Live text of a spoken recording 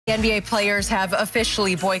NBA players have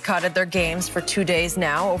officially boycotted their games for 2 days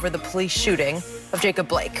now over the police shooting of Jacob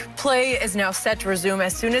Blake. Play is now set to resume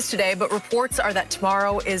as soon as today, but reports are that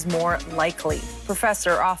tomorrow is more likely.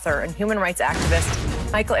 Professor, author, and human rights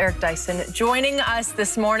activist Michael Eric Dyson joining us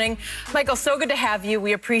this morning. Michael, so good to have you.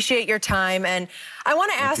 We appreciate your time. And I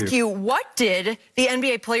want to ask you, what did the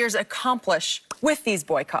NBA players accomplish with these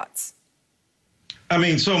boycotts? I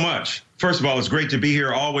mean, so much. First of all, it's great to be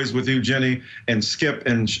here always with you, Jenny, and Skip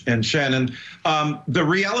and Shannon. The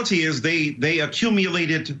reality is they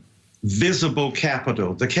accumulated visible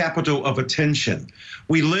capital, the capital of attention.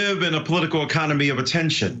 We live in a political economy of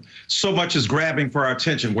attention. So much is grabbing for our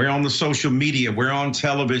attention. We're on the social media. We're on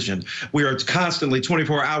television. We are constantly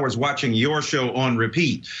 24 hours watching your show on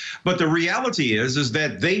repeat. But the reality is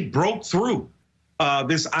that they broke through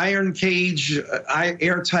this iron cage,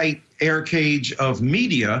 airtight air cage of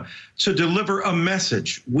media to deliver a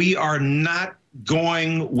message. We are not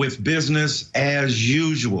going with business as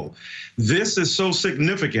usual. This is so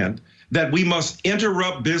significant that we must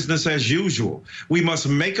interrupt business as usual. We must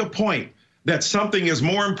make a point that something is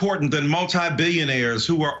more important than multi-billionaires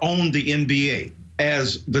who own the NBA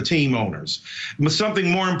as the team owners. Something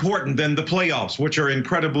more important than the playoffs, which are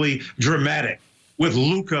incredibly dramatic, with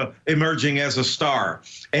Luka emerging as a star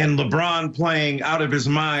and LeBron playing out of his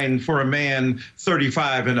mind for a man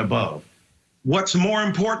 35 and above. What's more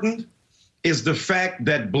important is the fact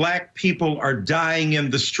that black people are dying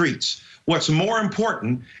in the streets. What's more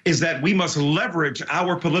important is that we must leverage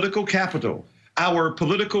our political capital, our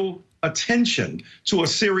political attention to a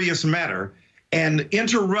serious matter, and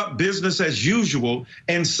interrupt business as usual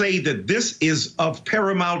and say that this is of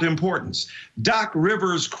paramount importance. Doc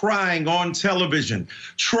Rivers crying on television,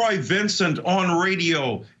 Troy Vincent on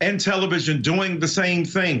radio and television doing the same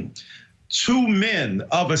thing. Two men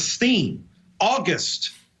of esteem,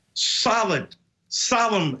 august, solid,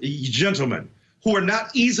 solemn gentlemen who are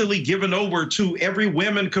not easily given over to every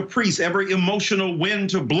whim and caprice, every emotional wind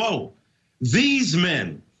to blow. These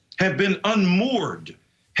men have been unmoored,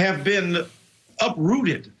 have been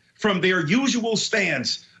uprooted from their usual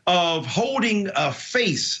stance of holding a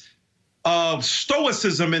face of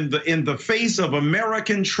stoicism in the face of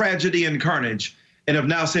American tragedy and carnage, and have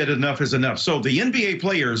now said enough is enough. So the NBA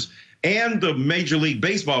players and the Major League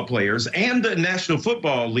Baseball players and the National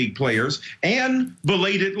Football League players and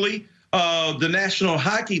belatedly the National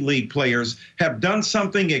Hockey League players have done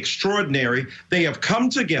something extraordinary. They have come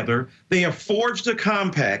together. They have forged a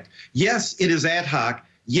compact. Yes, it is ad hoc.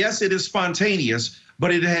 Yes, it is spontaneous,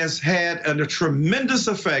 but it has had a tremendous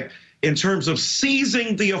effect in terms of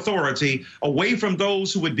seizing the authority away from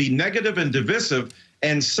those who would be negative and divisive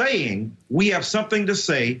and saying, we have something to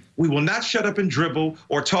say. We will not shut up and dribble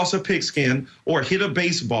or toss a pigskin or hit a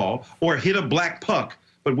baseball or hit a black puck,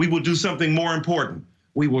 but we will do something more important.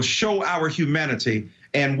 We will show our humanity,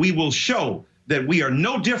 and we will show that we are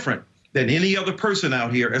no different than any other person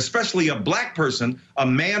out here, especially a black person, a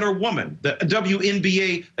man or woman. The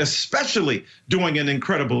WNBA especially doing an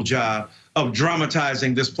incredible job of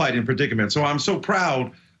dramatizing this plight and predicament. So I'm so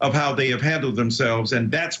proud of how they have handled themselves,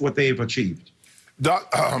 and that's what they've achieved.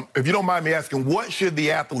 Doc, if you don't mind me asking, what should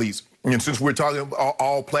the athletes, and since we're talking about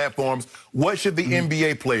all platforms, what should the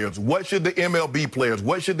NBA players, what should the MLB players,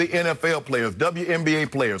 what should the NFL players,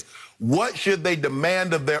 WNBA players, what should they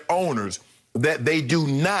demand of their owners that they do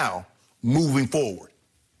now moving forward?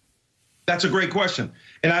 That's a great question.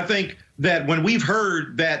 And I think that when we've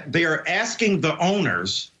heard that they are asking the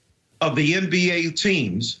owners of the NBA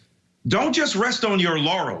teams, don't just rest on your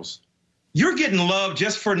laurels. You're getting love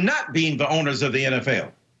just for not being the owners of the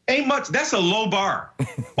NFL. Ain't much. That's a low bar.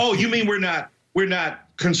 Oh, you mean we're not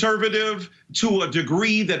conservative to a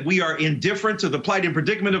degree that we are indifferent to the plight and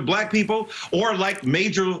predicament of black people, or like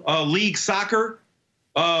Major League Soccer?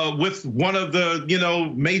 With one of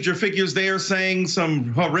the, major figures there saying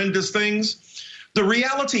some horrendous things. The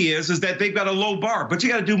reality is that they've got a low bar, but you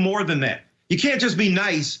got to do more than that. You can't just be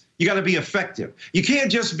nice. You got to be effective. You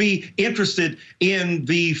can't just be interested in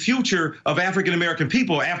the future of African-American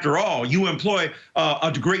people. After all, you employ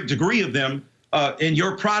a great degree of them, and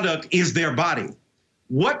your product is their body.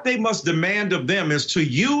 What they must demand of them is to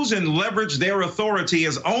use and leverage their authority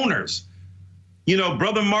as owners.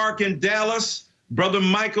 Brother Mark in Dallas, Brother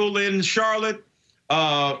Michael in Charlotte,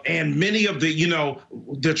 and many of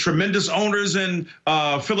the tremendous owners in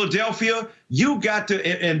Philadelphia, you got to,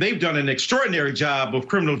 and they've done an extraordinary job of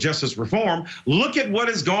criminal justice reform. Look at what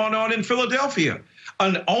has gone on in Philadelphia.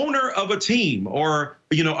 An owner of a team, or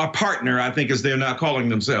a partner, I think as they're now calling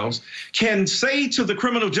themselves, can say to the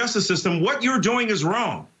criminal justice system, what you're doing is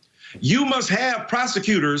wrong. You must have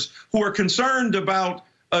prosecutors who are concerned about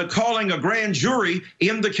calling a grand jury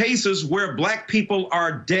in the cases where black people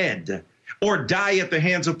are dead or die at the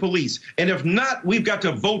hands of police. And if not, we've got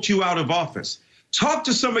to vote you out of office. Talk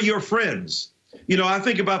to some of your friends. You know, I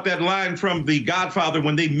think about that line from The Godfather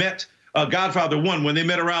when they met, Godfather 1, when they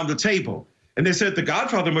met around the table. And they said the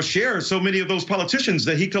Godfather must share so many of those politicians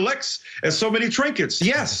that he collects as so many trinkets.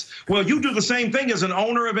 Yes. Well, you do the same thing as an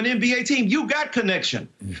owner of an NBA team. You got connection.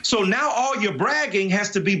 So now all your bragging has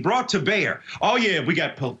to be brought to bear. Oh, yeah, we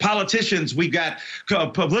got politicians. We got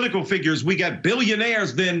political figures. We got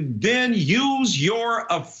billionaires. Then use your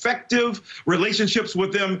effective relationships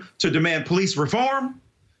with them to demand police reform,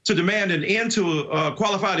 to demand an end to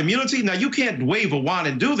qualified immunity. Now, you can't wave a wand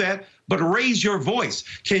and do that, but raise your voice.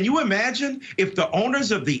 Can you imagine if the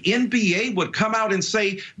owners of the NBA would come out and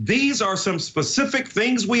say, these are some specific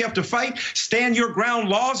things we have to fight, stand your ground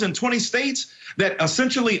laws in 20 states that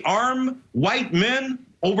essentially arm white men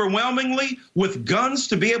overwhelmingly with guns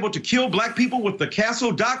to be able to kill black people with the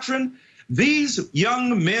Castle Doctrine? These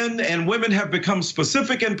young men and women have become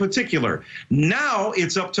specific and particular. Now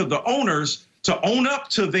it's up to the owners to own up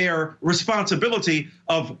to their responsibility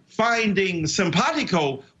of finding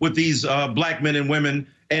simpatico with these black men and women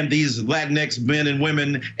and these Latinx men and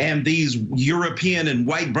women and these European and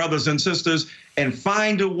white brothers and sisters, and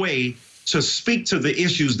find a way to speak to the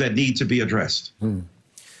issues that need to be addressed.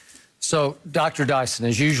 So, Dr. Dyson,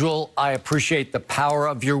 as usual, I appreciate the power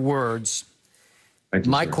of your words. Thank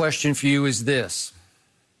you, My sir. question for you is this.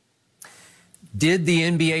 Did the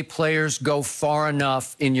NBA players go far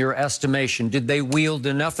enough in your estimation? Did they wield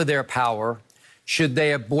enough of their power? Should they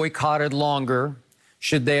have boycotted longer?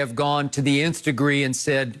 Should they have gone to the nth degree and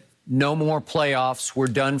said, no more playoffs, we're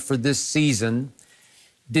done for this season?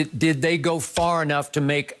 Did they go far enough to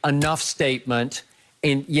make enough statement?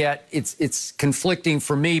 And yet it's conflicting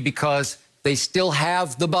for me because they still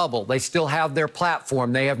have the bubble. They still have their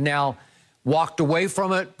platform. They have now walked away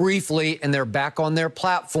from it briefly, and they're back on their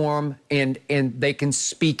platform, and they can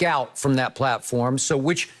speak out from that platform. So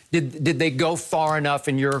which did they go far enough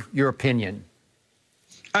in your opinion?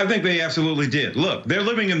 I think they absolutely did. Look, they're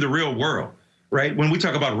living in the real world, right? When we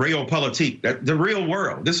talk about realpolitik, the real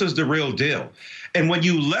world, this is the real deal. And when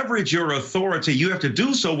you leverage your authority, you have to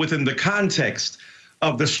do so within the context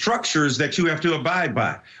of the structures that you have to abide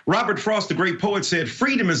by. Robert Frost, the great poet, said,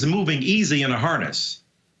 freedom is moving easy in a harness.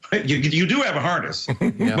 You do have a harness,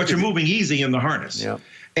 yeah, but you're moving easy in the harness. Yeah.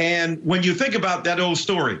 And when you think about that old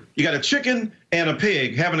story, you got a chicken and a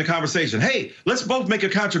pig having a conversation. Hey, let's both make a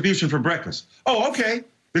contribution for breakfast. Oh, okay.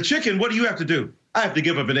 The chicken, what do you have to do? I have to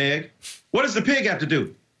give up an egg. What does the pig have to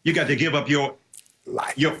do? You got to give up your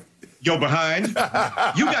behind.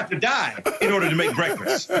 You got to die in order to make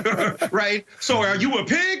breakfast, right? So are you a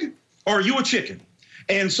pig or are you a chicken?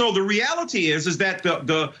 And so the reality is that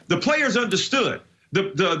the players understood.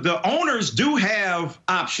 The owners do have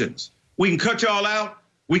options. We can cut y'all out.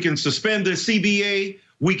 We can suspend the CBA.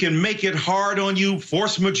 We can make it hard on you,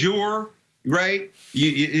 force majeure, right?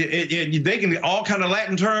 They can, all kind of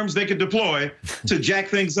Latin terms they can deploy to jack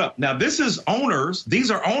things up. Now, this is owners. These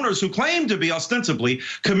are owners who claim to be ostensibly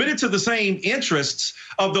committed to the same interests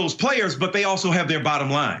of those players, but they also have their bottom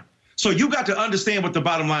line. So you got to understand what the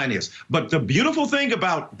bottom line is. But the beautiful thing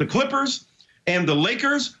about the Clippers and the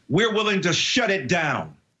Lakers, we're willing to shut it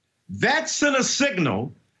down. That sent a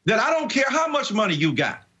signal that I don't care how much money you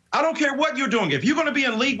got. I don't care what you're doing. If you're going to be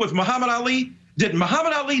in league with Muhammad Ali, did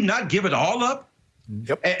Muhammad Ali not give it all up?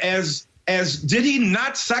 Yep. As did he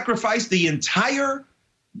not sacrifice the entire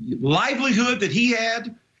livelihood that he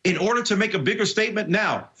had in order to make a bigger statement?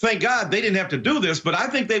 Now, thank God they didn't have to do this, but I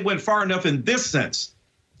think they went far enough in this sense.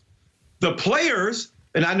 The players,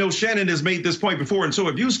 and I know Shannon has made this point before, and so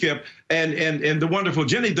have you, Skip, and the wonderful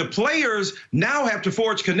Jenny, the players now have to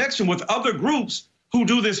forge connection with other groups who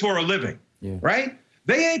do this for a living, right?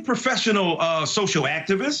 They ain't professional social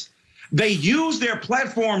activists. They use their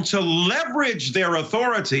platform to leverage their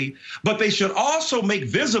authority, but they should also make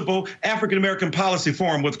visible African-American Policy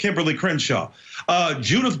Forum with Kimberly Crenshaw,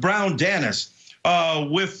 Judith Brown Dennis,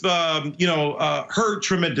 with her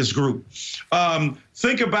tremendous group.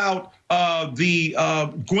 Think about Sherilyn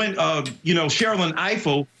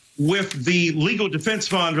Ifill with the Legal Defense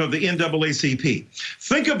Fund of the NAACP.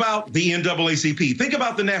 Think about the NAACP. Think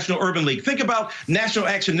about the National Urban League. Think about National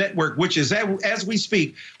Action Network, which is, as we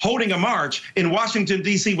speak, holding a march in Washington,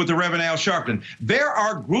 D.C. with the Reverend Al Sharpton. There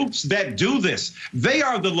are groups that do this. They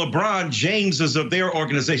are the LeBron Jameses of their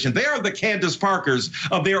organization. They are the Candace Parkers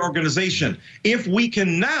of their organization. If we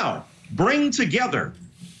can now bring together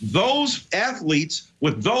those athletes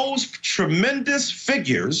with those tremendous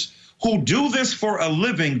figures who do this for a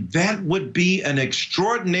living, that would be an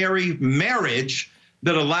extraordinary marriage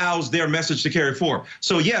that allows their message to carry forward.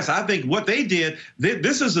 So yes, I think what they did,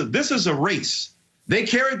 this is a race. They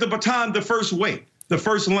carried the baton the first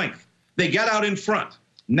length. They got out in front.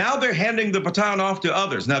 Now they're handing the baton off to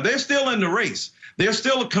others. Now they're still in the race. They're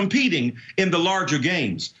still competing in the larger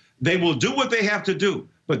games. They will do what they have to do,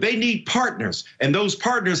 but they need partners. And those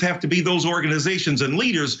partners have to be those organizations and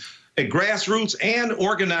leaders at grassroots and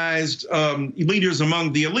organized leaders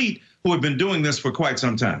among the elite who have been doing this for quite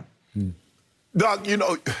some time. Doc, you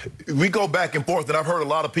know, we go back and forth, and I've heard a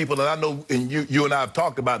lot of people, and I know, and you and I have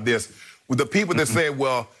talked about this, with the people that say,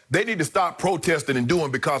 well, they need to stop protesting and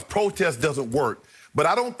doing because protest doesn't work. But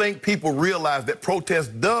I don't think people realize that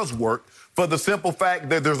protest does work for the simple fact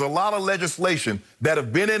that there's a lot of legislation that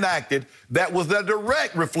have been enacted that was a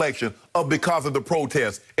direct reflection of because of the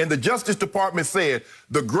protests. And the Justice Department said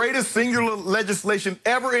the greatest singular legislation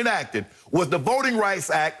ever enacted was the Voting Rights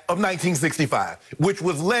Act of 1965, which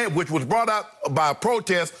was brought out by a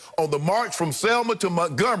protest on the march from Selma to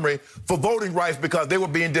Montgomery for voting rights because they were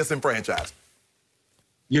being disenfranchised.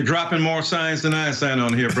 You're dropping more science than Einstein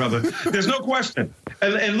on here, brother. There's no question.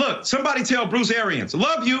 And look, somebody tell Bruce Arians,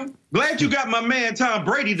 love you. Glad you got my man Tom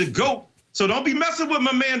Brady, the GOAT. So don't be messing with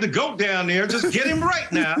my man, the GOAT down there. Just get him right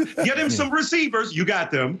now. Get him some receivers. You got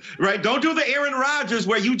them, right? Don't do the Aaron Rodgers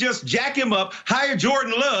where you just jack him up, hire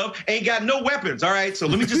Jordan Love, ain't got no weapons, all right? So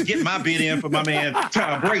let me just get my bid in for my man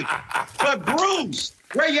Tom Brady. But Bruce,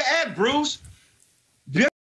 where you at, Bruce?